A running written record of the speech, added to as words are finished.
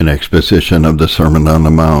An exposition of the Sermon on the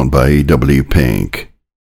Mount by A.W. Pink.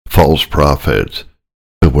 False prophets.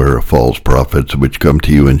 Beware of false prophets which come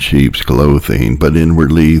to you in sheep's clothing, but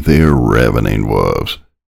inwardly they are ravening wolves.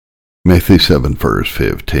 Matthew 7 verse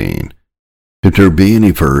 15. If there be any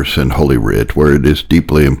verse in Holy Writ where it is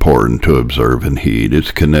deeply important to observe and heed its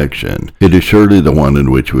connection, it is surely the one in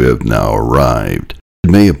which we have now arrived. It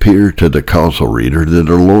may appear to the casual reader that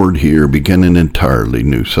our Lord here began an entirely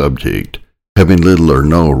new subject, having little or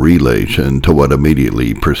no relation to what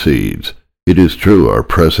immediately precedes. It is true our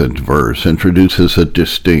present verse introduces a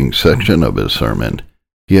distinct section of his sermon,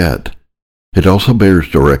 yet it also bears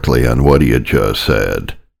directly on what he had just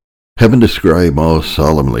said. Having described most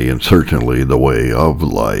solemnly and certainly the way of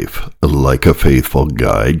life, like a faithful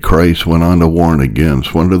guide, Christ went on to warn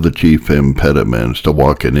against one of the chief impediments to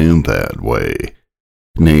walking in that way,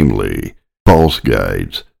 namely, false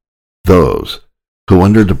guides, those who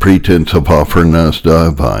under the pretense of offering us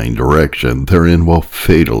divine direction therein will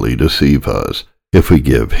fatally deceive us, if we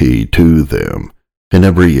give heed to them. In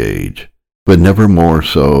every age, but never more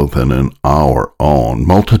so than in our own,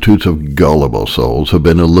 multitudes of gullible souls have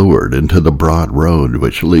been allured into the broad road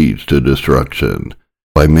which leads to destruction,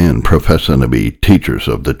 by men professing to be teachers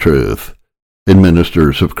of the truth, and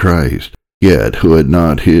ministers of Christ, yet who had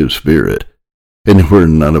not his Spirit, and who were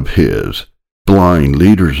none of his, blind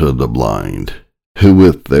leaders of the blind, who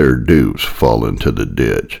with their dupes fall into the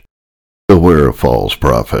ditch. Beware of false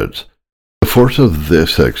prophets. The force of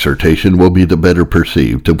this exhortation will be the better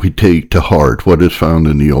perceived if we take to heart what is found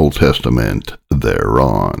in the Old Testament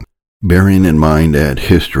thereon, bearing in mind that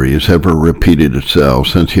history has ever repeated itself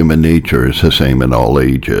since human nature is the same in all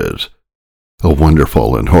ages. A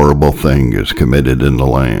wonderful and horrible thing is committed in the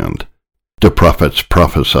land. The prophets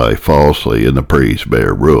prophesy falsely, and the priests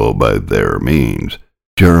bear rule by their means.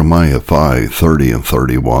 Jeremiah 5:30 and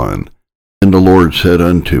 31. And the Lord said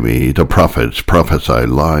unto me, the prophets prophesy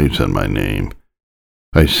lies in my name.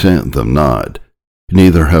 I sent them not,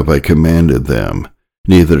 neither have I commanded them,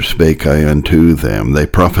 neither spake I unto them. They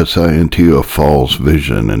prophesy unto you a false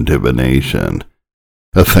vision and divination,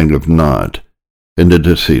 a thing of naught, and the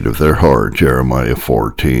deceit of their heart. Jeremiah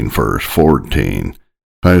 14 verse 14.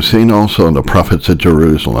 I have seen also the prophets at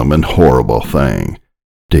Jerusalem an horrible thing.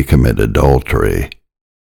 They commit adultery,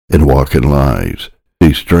 and walk in lies.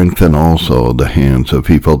 They strengthen also the hands of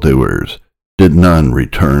evildoers. Did none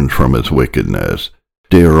return from his wickedness?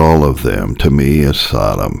 They are all of them to me as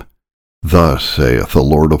Sodom. Thus saith the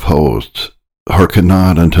Lord of hosts, hearken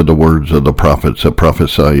not unto the words of the prophets that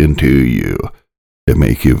prophesy unto you, that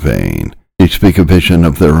make you vain. They speak a vision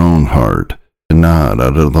of their own heart, and not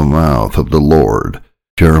out of the mouth of the Lord.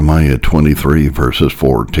 Jeremiah 23 verses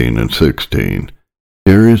 14 and 16.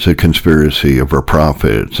 There is a conspiracy of our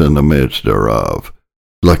prophets in the midst thereof,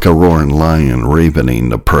 like a roaring lion ravening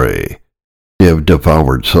the prey. They have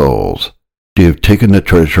devoured souls. They have taken the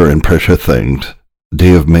treasure and precious things. They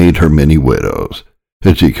have made her many widows.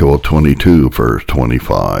 Ezekiel 22 verse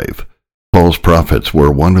 25. False prophets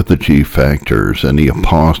were one of the chief factors in the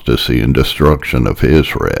apostasy and destruction of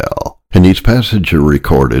Israel, and these passages are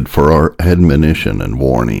recorded for our admonition and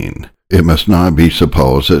warning. It must not be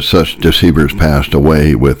supposed that such deceivers passed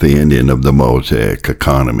away with the ending of the Mosaic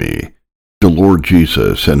economy. The Lord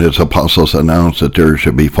Jesus and his apostles announced that there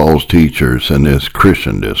should be false teachers in this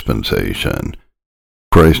Christian dispensation.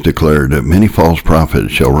 Christ declared that many false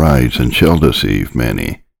prophets shall rise and shall deceive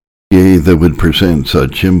many. Yea, they would present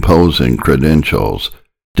such imposing credentials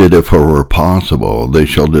that if it were possible they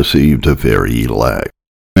shall deceive the very elect.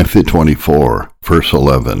 Matthew 24, verse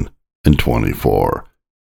 11 and 24.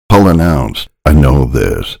 Paul announced, I know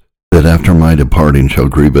this, that after my departing shall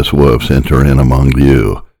grievous wolves enter in among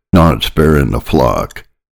you, not sparing the flock.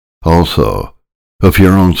 Also, of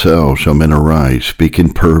your own selves shall men arise,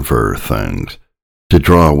 speaking perverse things, to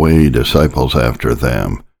draw away disciples after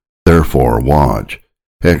them. Therefore watch.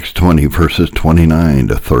 Acts 20 verses 29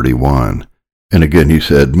 to 31. And again he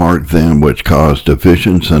said, mark them which cause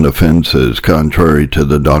divisions and offenses contrary to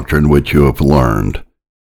the doctrine which you have learned,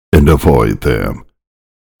 and avoid them.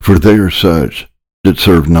 For they are such that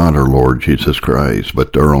serve not our Lord Jesus Christ,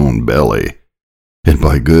 but their own belly, and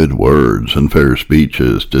by good words and fair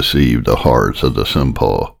speeches deceive the hearts of the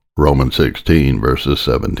simple. Romans 16 verses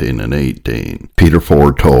 17 and 18. Peter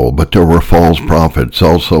foretold, but there were false prophets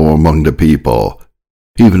also among the people,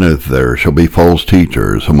 even as there shall be false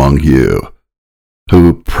teachers among you,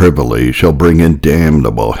 who privily shall bring in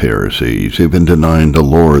damnable heresies, even denying the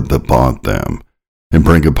Lord that bought them, and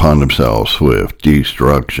bring upon themselves swift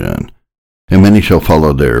destruction. And many shall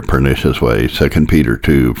follow their pernicious way. 2 Peter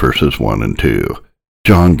 2 verses 1 and 2.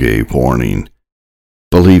 John gave warning.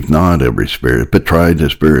 Believe not every spirit, but try the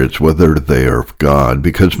spirits whether they are of God,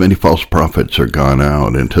 because many false prophets are gone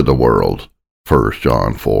out into the world. 1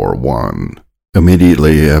 John 4:1.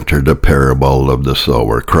 Immediately after the parable of the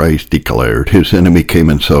sower, Christ declared, his enemy came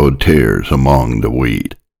and sowed tares among the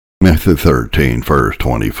wheat. Matthew 13, verse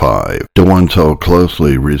 25. The one so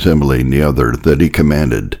closely resembling the other that he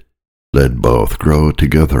commanded, let both grow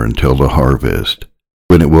together until the harvest,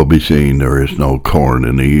 when it will be seen there is no corn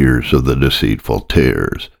in the ears of the deceitful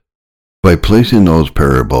tares. By placing those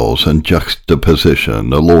parables in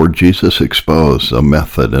juxtaposition, the Lord Jesus exposed the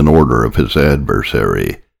method and order of his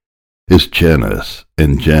adversary. As Jannes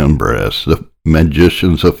and Jambres, the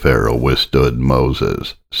magicians of Pharaoh, withstood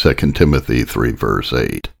Moses, 2 Timothy 3 verse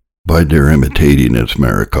 8, by their imitating his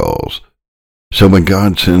miracles. So when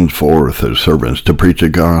God sends forth his servants to preach a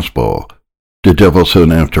gospel, the devil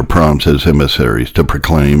soon after prompts his emissaries to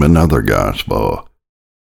proclaim another gospel.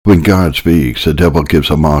 When God speaks, the devil gives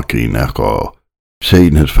a mocking echo.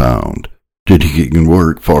 Satan has found that he can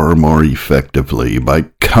work far more effectively by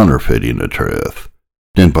counterfeiting the truth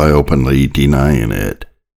than by openly denying it.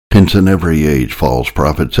 Hence in every age false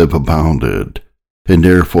prophets have abounded, and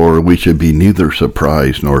therefore we should be neither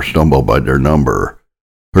surprised nor stumbled by their number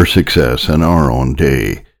or success in our own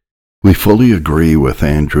day. We fully agree with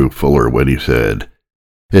Andrew Fuller when he said,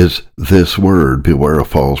 as this word, beware of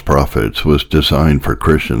false prophets, was designed for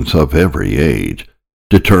Christians of every age,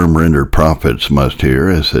 the term rendered prophets must here,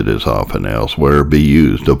 as it is often elsewhere, be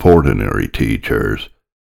used of ordinary teachers.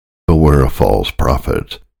 Beware of false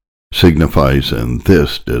prophets signifies in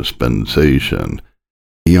this dispensation,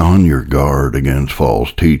 be on your guard against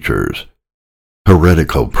false teachers,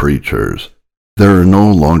 heretical preachers. There are no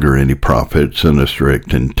longer any prophets in a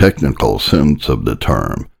strict and technical sense of the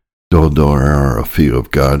term, though there are a few of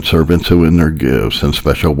God's servants who in their gifts and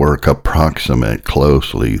special work approximate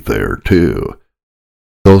closely thereto.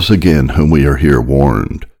 Those again whom we are here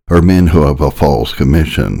warned are men who have a false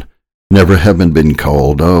commission, never having been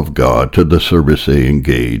called of God to the service they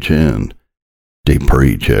engage in. They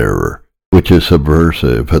preach error, which is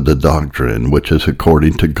subversive of the doctrine which is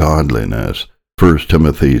according to godliness, 1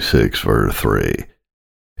 Timothy 6 verse 3.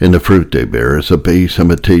 And the fruit they bear is a base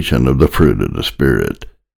imitation of the fruit of the Spirit.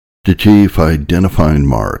 The chief identifying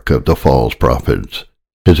mark of the false prophets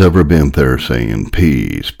has ever been their saying,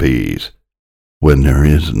 peace, peace, when there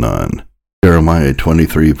is none. Jeremiah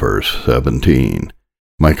 23 verse 17,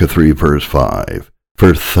 Micah 3 verse 5,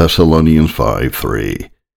 1 Thessalonians 5 3.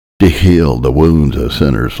 To heal the wounds of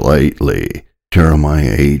sinners lightly,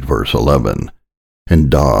 Jeremiah 8 verse 11, and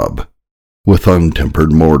daub with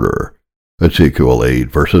untempered mortar, Ezekiel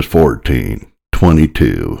 8 verses 14,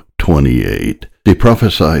 22, 28. They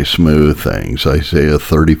prophesy smooth things, Isaiah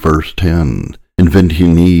 30 verse 10,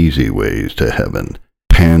 inventing easy ways to heaven,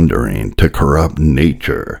 pandering to corrupt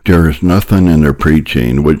nature. There is nothing in their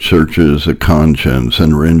preaching which searches a conscience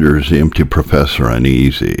and renders the empty professor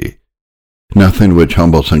uneasy, nothing which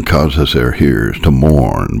humbles and causes their hearers to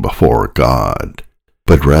mourn before God,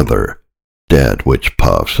 but rather that which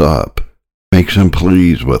puffs up, makes them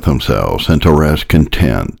pleased with themselves and to rest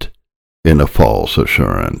content in a false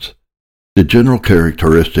assurance. The general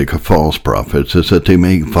characteristic of false prophets is that they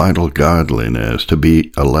make vital godliness to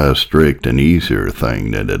be a less strict and easier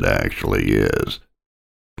thing than it actually is,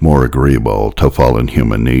 more agreeable to fallen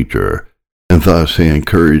human nature, and thus they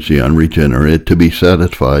encourage the unregenerate to be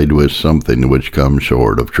satisfied with something which comes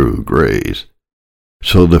short of true grace.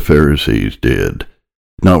 So the Pharisees did,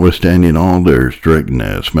 notwithstanding all their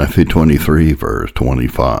strictness, Matthew 23 verse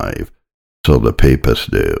 25. So the Papists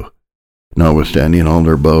do, notwithstanding all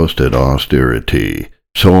their boasted austerity.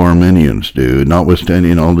 So Arminians do,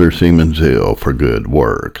 notwithstanding all their seeming zeal for good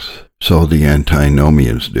works. So the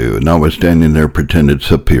Antinomians do, notwithstanding their pretended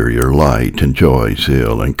superior light and joy,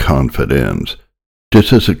 zeal, and confidence.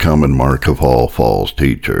 This is a common mark of all false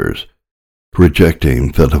teachers.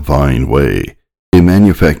 Rejecting the divine way, they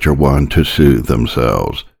manufacture one to suit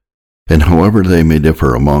themselves, and however they may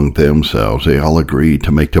differ among themselves, they all agree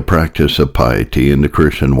to make the practice of piety in the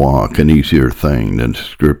Christian walk an easier thing than the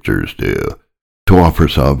Scriptures do, to offer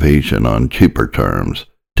salvation on cheaper terms,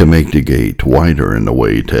 to make the gate wider and the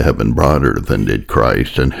way to heaven broader than did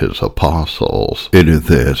Christ and his apostles. It is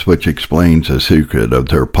this which explains the secret of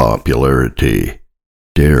their popularity.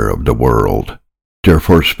 They are of the world,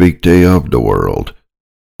 therefore speak they of the world,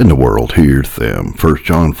 and the world heareth them. 1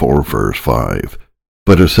 John 4 verse 5.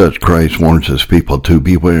 But as such Christ warns his people to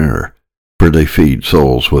beware, for they feed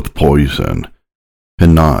souls with poison,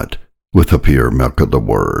 and not with the pure milk of the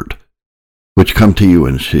word, which come to you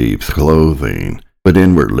in sheep's clothing, but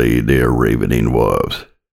inwardly they are ravening wolves.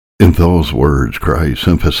 In those words, Christ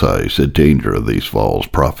emphasized the danger of these false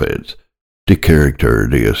prophets. The character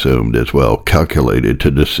they assumed as well calculated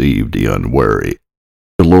to deceive the unwary.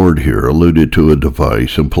 The Lord here alluded to a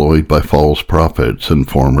device employed by false prophets in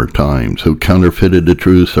former times who counterfeited the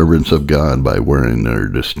true servants of God by wearing their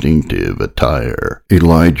distinctive attire.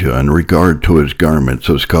 Elijah, in regard to his garments,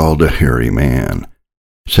 was called a hairy man.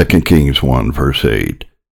 2 Kings 1 verse 8.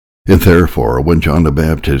 And therefore, when John the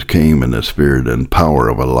Baptist came in the spirit and power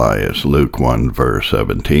of Elias, Luke 1 verse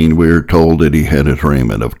 17, we are told that he had his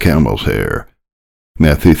raiment of camel's hair.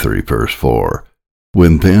 Matthew 3 verse 4.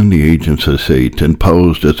 When then the agents of Satan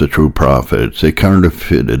posed as the true prophets, they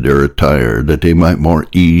counterfeited their attire that they might more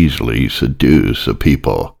easily seduce the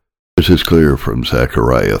people. This is clear from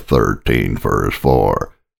Zechariah 13 verse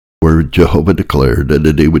 4, where Jehovah declared that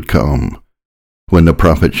the day would come when the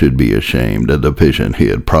prophet should be ashamed of the vision he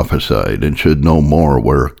had prophesied, and should no more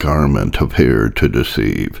wear a garment of hair to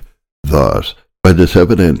deceive. Thus, by this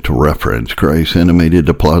evident reference, Christ intimated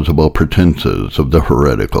the plausible pretenses of the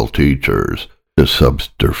heretical teachers, the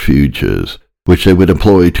subterfuges which they would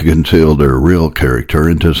employ to conceal their real character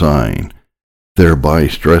and design, thereby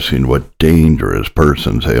stressing what dangerous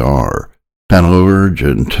persons they are. And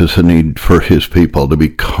urgent is the need for his people to be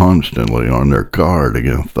constantly on their guard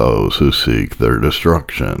against those who seek their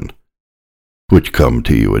destruction, which come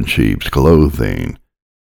to you in sheep's clothing,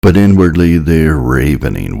 but inwardly they are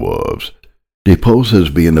ravening wolves. They pose as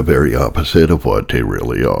being the very opposite of what they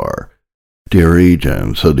really are. They are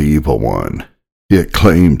agents of the evil one, yet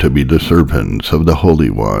claim to be the servants of the Holy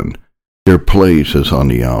One. Their place is on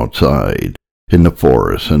the outside, in the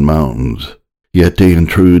forests and mountains, yet they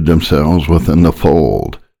intrude themselves within the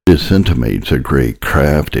fold. This intimates a great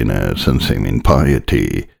craftiness and seeming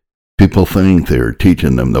piety. People think they are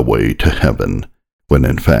teaching them the way to heaven, when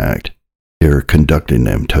in fact they are conducting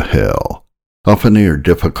them to hell. Often they are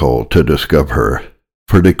difficult to discover,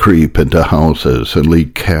 for they creep into houses and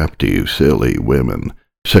lead captive silly women.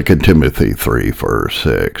 2 Timothy 3 verse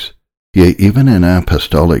 6. Yet even in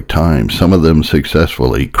apostolic times some of them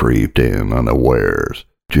successfully creeped in unawares.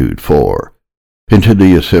 Jude 4. Into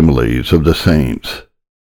the assemblies of the saints.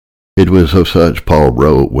 It was of such Paul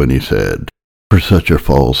wrote when he said, "For such are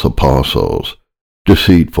false apostles,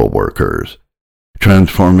 deceitful workers,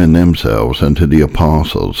 transforming themselves into the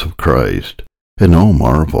apostles of Christ. And no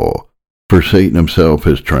marvel, for Satan himself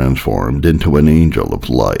is transformed into an angel of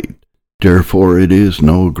light. Therefore it is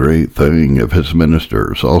no great thing if his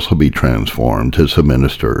ministers also be transformed as the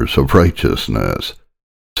ministers of righteousness."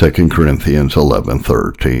 2 Corinthians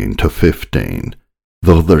 11:13-15.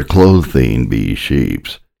 Though their clothing be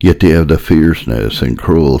sheep's, yet they have the fierceness and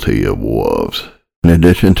cruelty of wolves. In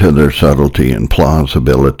addition to their subtlety and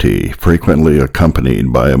plausibility, frequently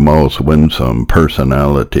accompanied by a most winsome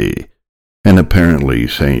personality, and apparently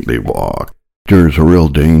saintly walk, there is a real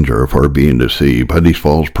danger of our being deceived by these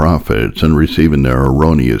false prophets and receiving their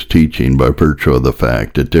erroneous teaching by virtue of the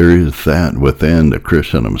fact that there is that within the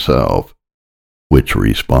Christian himself which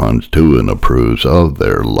responds to and approves of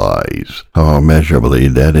their lies. How immeasurably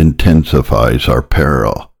that intensifies our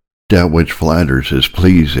peril. That which flatters is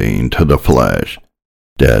pleasing to the flesh.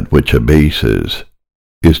 That which abases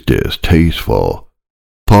is distasteful.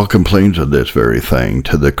 Paul complains of this very thing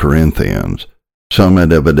to the Corinthians. Some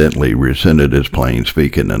had evidently resented his plain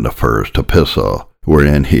speaking in the first epistle,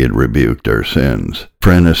 wherein he had rebuked their sins.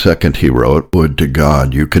 For in the second he wrote, "Would to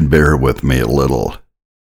God you could bear with me a little."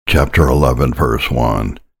 Chapter 11, verse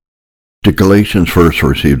 1. The Galatians first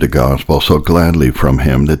received the gospel so gladly from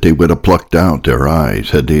him that they would have plucked out their eyes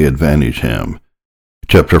had they advantaged him.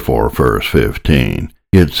 Chapter 4, verse 15.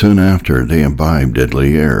 Yet soon after they imbibed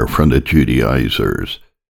deadly error from the Judaizers,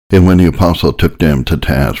 and when the apostle took them to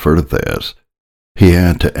task for this, he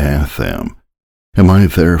had to ask them, "Am I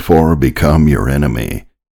therefore become your enemy,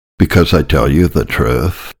 because I tell you the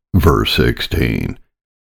truth?" Verse 16.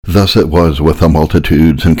 Thus it was with the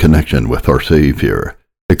multitudes in connection with our Savior,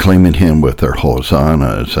 acclaiming him with their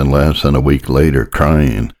hosannas, and less than a week later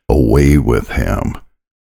crying, "Away with him!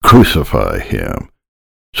 Crucify him!"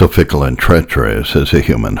 So fickle and treacherous is a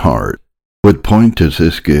human heart. What point does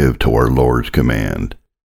this give to our Lord's command?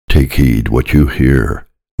 Take heed what you hear.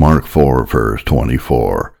 Mark 4, verse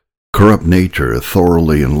 24. Corrupt nature is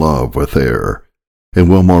thoroughly in love with error, and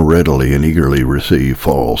will more readily and eagerly receive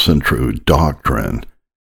false and true doctrine.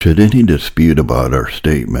 Should any dispute about our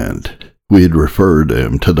statement, we'd refer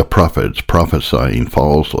them to the prophets prophesying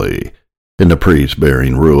falsely, and the priests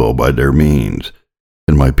bearing rule by their means,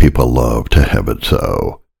 and my people love to have it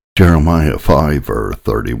so. Jeremiah 5, verse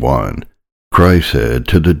 31. Christ said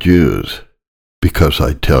to the Jews, "Because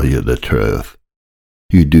I tell you the truth,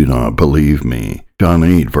 you do not believe me. John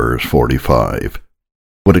 8, verse 45.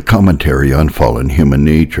 What a commentary on fallen human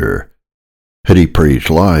nature. Had he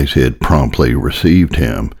preached lies, he had promptly received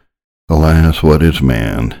him. Alas, what is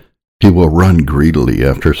man? He will run greedily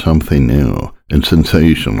after something new and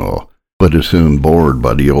sensational, but is soon bored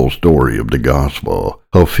by the old story of the gospel.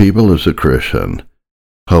 How feeble is a Christian,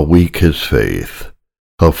 how weak his faith,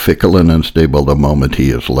 how fickle and unstable the moment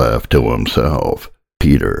he is left to himself.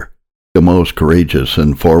 Peter, the most courageous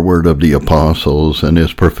and forward of the apostles in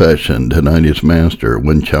his profession, denied his master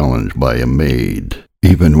when challenged by a maid.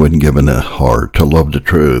 Even when given a heart to love the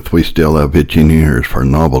truth, we still have itching ears for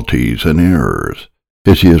novelties and errors.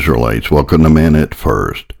 His Israelites welcomed the man at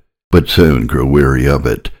first, but soon grew weary of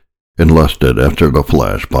it, and lusted after the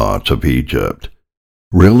flesh pots of Egypt.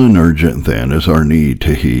 Real and urgent, then, is our need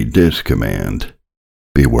to heed this command.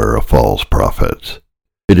 Beware of false prophets.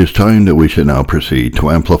 It is time that we should now proceed to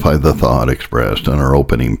amplify the thought expressed in our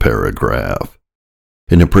opening paragraph.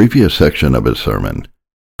 In the previous section of his sermon,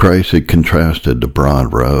 Christ had contrasted the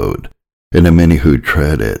broad road, and the many who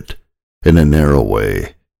tread it, and the narrow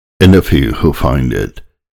way, and the few who find it,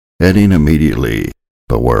 adding immediately,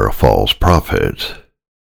 beware of false prophets.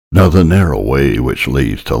 Now the narrow way which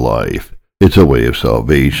leads to life is a way of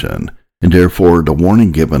salvation, and therefore the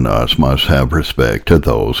warning given us must have respect to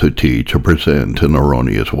those who teach or present an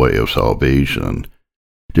erroneous way of salvation,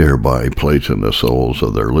 thereby placing the souls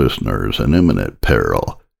of their listeners in imminent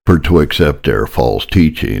peril, for to accept their false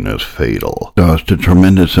teaching is fatal. Thus the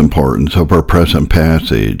tremendous importance of our present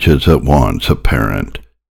passage is at once apparent.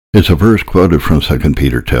 As the verse quoted from 2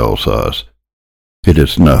 Peter tells us, it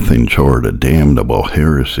is nothing short of damnable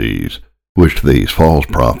heresies, which these false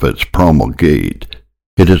prophets promulgate.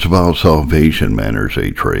 It is about salvation matters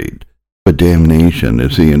they treat, but damnation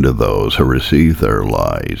is the end of those who receive their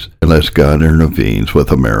lies, unless God intervenes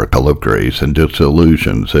with a miracle of grace and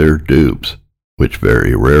disillusions their dupes, which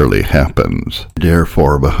very rarely happens.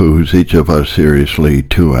 Therefore behooves each of us seriously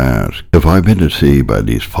to ask, have I been deceived by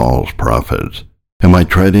these false prophets? Am I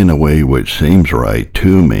treading a way which seems right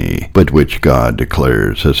to me, but which God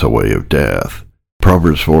declares as a way of death?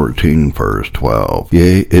 Proverbs 14, verse 12.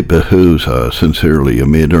 Yea, it behooves us sincerely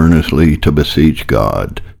amid earnestly to beseech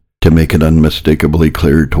God, to make it unmistakably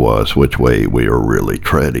clear to us which way we are really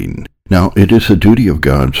treading. Now it is the duty of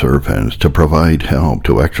God's servants to provide help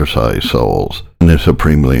to exercise souls in a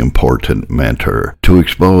supremely important matter, to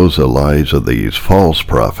expose the lies of these false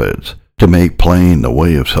prophets, to make plain the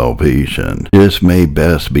way of salvation. This may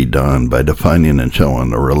best be done by defining and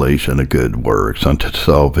showing the relation of good works unto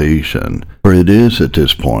salvation, for it is at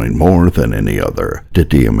this point more than any other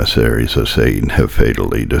that the emissaries of Satan have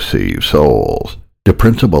fatally deceived souls. The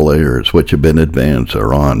principal errors which have been advanced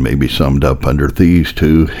thereon may be summed up under these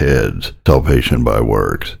two heads: salvation by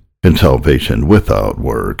works and salvation without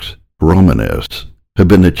works. Romanists have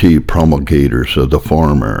been the chief promulgators of the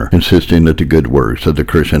former, insisting that the good works of the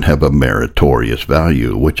Christian have a meritorious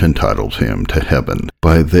value which entitles him to heaven.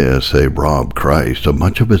 By this they rob Christ of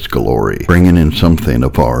much of his glory, bringing in something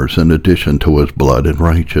of ours in addition to his blood and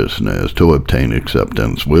righteousness to obtain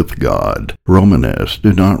acceptance with God. Romanists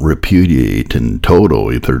do not repudiate in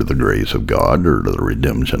total either the grace of God or the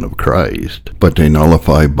redemption of Christ, but they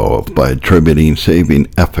nullify both by attributing saving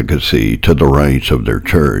efficacy to the rites of their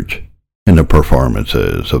church and the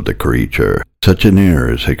performances of the creature. Such an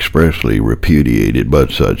error is expressly repudiated by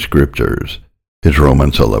such scriptures as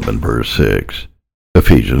Romans 11, verse 6,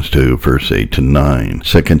 Ephesians 2, verse 8 to 9,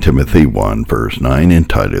 2 Timothy 1, verse 9, and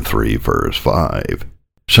Titus 3, verse 5.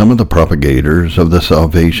 Some of the propagators of the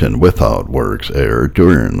salvation without works error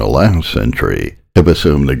during the last century have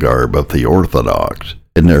assumed the garb of the orthodox,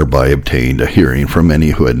 and thereby obtained a hearing from many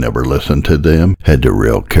who had never listened to them, had their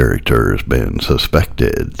real characters been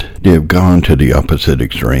suspected. They have gone to the opposite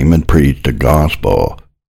extreme and preached a gospel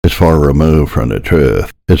as far removed from the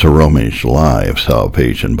truth as a Romish lie of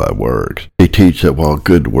salvation by works. They teach that while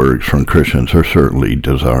good works from Christians are certainly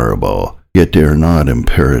desirable, yet they are not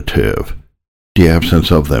imperative, the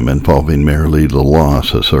absence of them involving merely the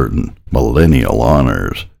loss of certain millennial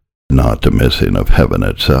honors, not the missing of heaven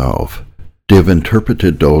itself. They have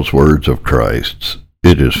interpreted those words of Christ's,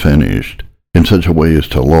 "It is finished," in such a way as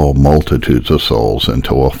to lull multitudes of souls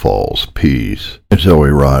into a false peace, as though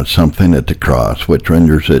he wrought something at the cross which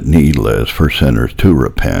renders it needless for sinners to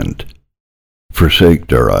repent, forsake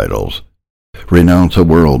their idols, renounce the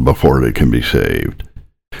world before they can be saved,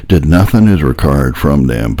 that nothing is required from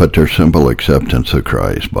them but their simple acceptance of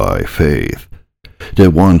Christ by faith,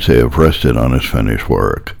 that once they have rested on his finished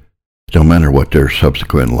work, no matter what their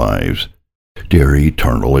subsequent lives, they are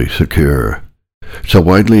eternally secure. So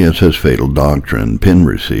widely has this fatal doctrine been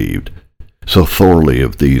received, So thoroughly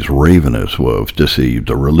have these ravenous wolves deceived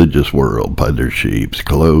the religious world by their sheep's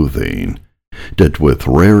clothing, that with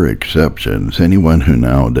rare exceptions anyone who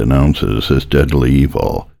now denounces this deadly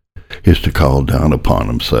evil is to call down upon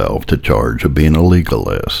himself the charge of being a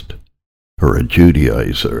legalist or a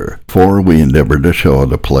Judaizer. For we endeavor to show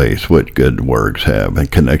the place what good works have in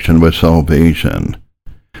connection with salvation.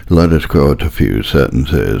 Let us quote a few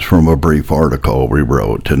sentences from a brief article we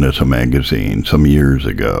wrote in this magazine some years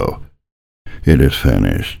ago. It is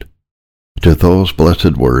finished. To those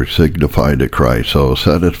blessed works signify that Christ so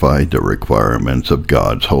satisfied the requirements of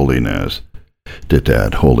God's holiness,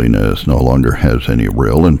 that holiness no longer has any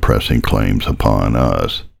real and pressing claims upon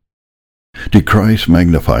us. Did Christ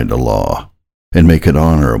magnify the law and make it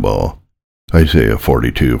honorable? Isaiah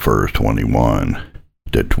 42 verse 21.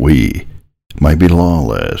 That we might be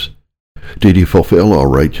lawless. Did he fulfill all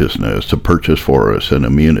righteousness to purchase for us an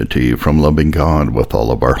immunity from loving God with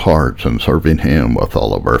all of our hearts and serving him with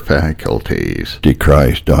all of our faculties? Did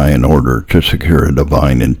Christ die in order to secure a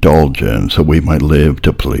divine indulgence so we might live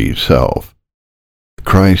to please self?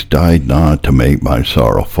 Christ died not to make my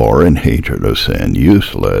sorrow for and hatred of sin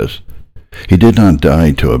useless. He did not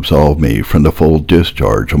die to absolve me from the full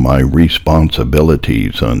discharge of my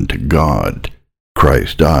responsibilities unto God.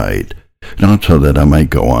 Christ died not so that I might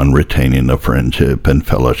go on retaining the friendship and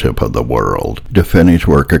fellowship of the world. The finished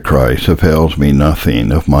work of Christ avails me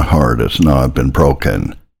nothing if my heart has not been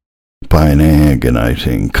broken by an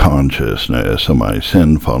agonizing consciousness of my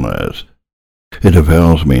sinfulness. It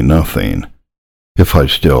avails me nothing if I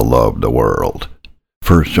still love the world.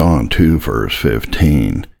 1 John 2 verse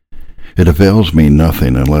 15. It avails me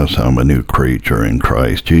nothing unless I'm a new creature in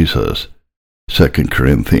Christ Jesus. 2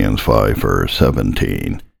 Corinthians 5 verse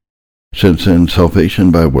 17. Since in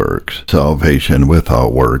salvation by works, salvation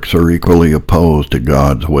without works are equally opposed to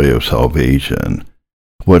God's way of salvation,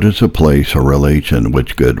 what is the place or relation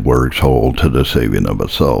which good works hold to the saving of a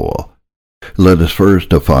soul? Let us first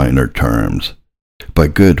define our terms. By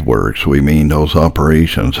good works we mean those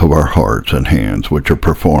operations of our hearts and hands which are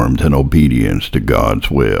performed in obedience to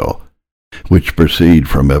God's will, which proceed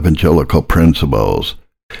from evangelical principles,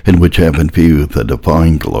 and which have in view the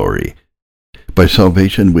divine glory. By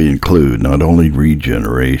salvation we include not only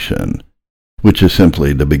regeneration, which is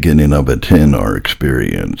simply the beginning of it in our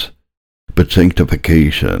experience, but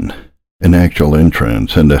sanctification, an actual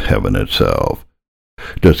entrance into heaven itself.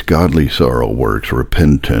 Thus godly sorrow works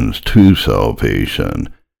repentance to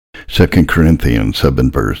salvation. 2 Corinthians 7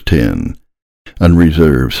 verse 10.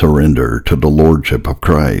 Unreserved surrender to the lordship of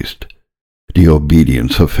Christ, the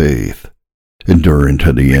obedience of faith, enduring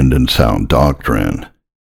to the end in sound doctrine,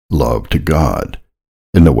 love to God,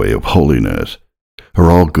 in the way of holiness,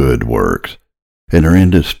 are all good works, and are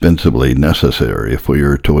indispensably necessary if we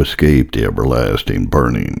are to escape the everlasting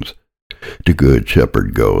burnings. The good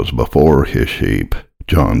shepherd goes before his sheep,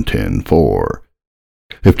 John 10:4.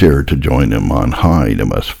 If they are to join him on high, they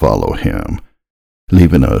must follow him,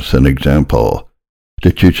 leaving us an example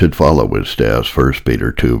that you should follow his steps, 1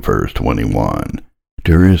 Peter 2 verse 21.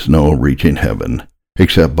 There is no reaching heaven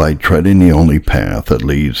except by treading the only path that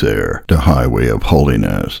leads there, the highway of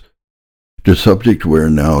holiness. The subject we're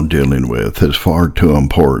now dealing with is far too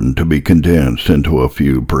important to be condensed into a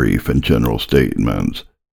few brief and general statements.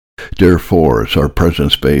 Therefore, as our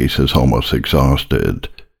present space is almost exhausted,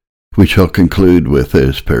 we shall conclude with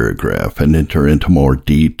this paragraph and enter into more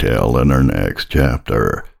detail in our next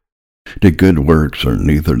chapter. The good works are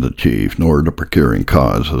neither the chief nor the procuring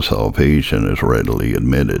cause of salvation is readily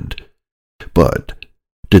admitted, but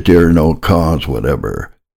that they are no cause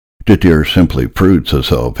whatever, that they are simply fruits of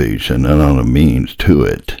salvation and not a means to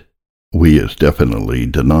it, we as definitely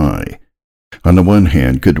deny. On the one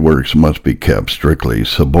hand, good works must be kept strictly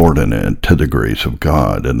subordinate to the grace of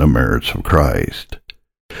God and the merits of Christ.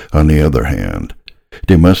 On the other hand,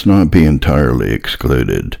 they must not be entirely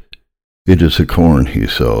excluded. It is the corn he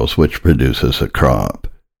sows which produces a crop.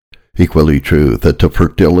 Equally true that the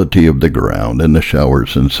fertility of the ground and the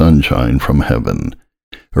showers and sunshine from heaven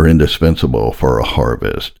are indispensable for a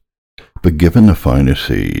harvest. But given the finest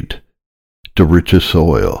seed, the richest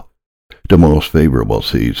soil, the most favorable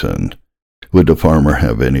season, would the farmer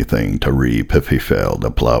have anything to reap if he failed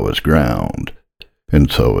to plow his ground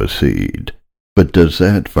and sow his seed? But does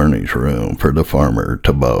that furnish room for the farmer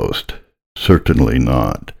to boast? Certainly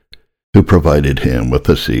not. Who provided him with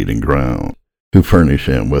the seed and ground? Who furnished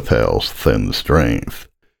him with health and strength?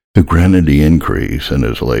 Who granted the increase in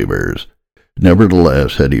his labors?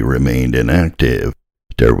 Nevertheless, had he remained inactive,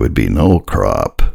 there would be no crop,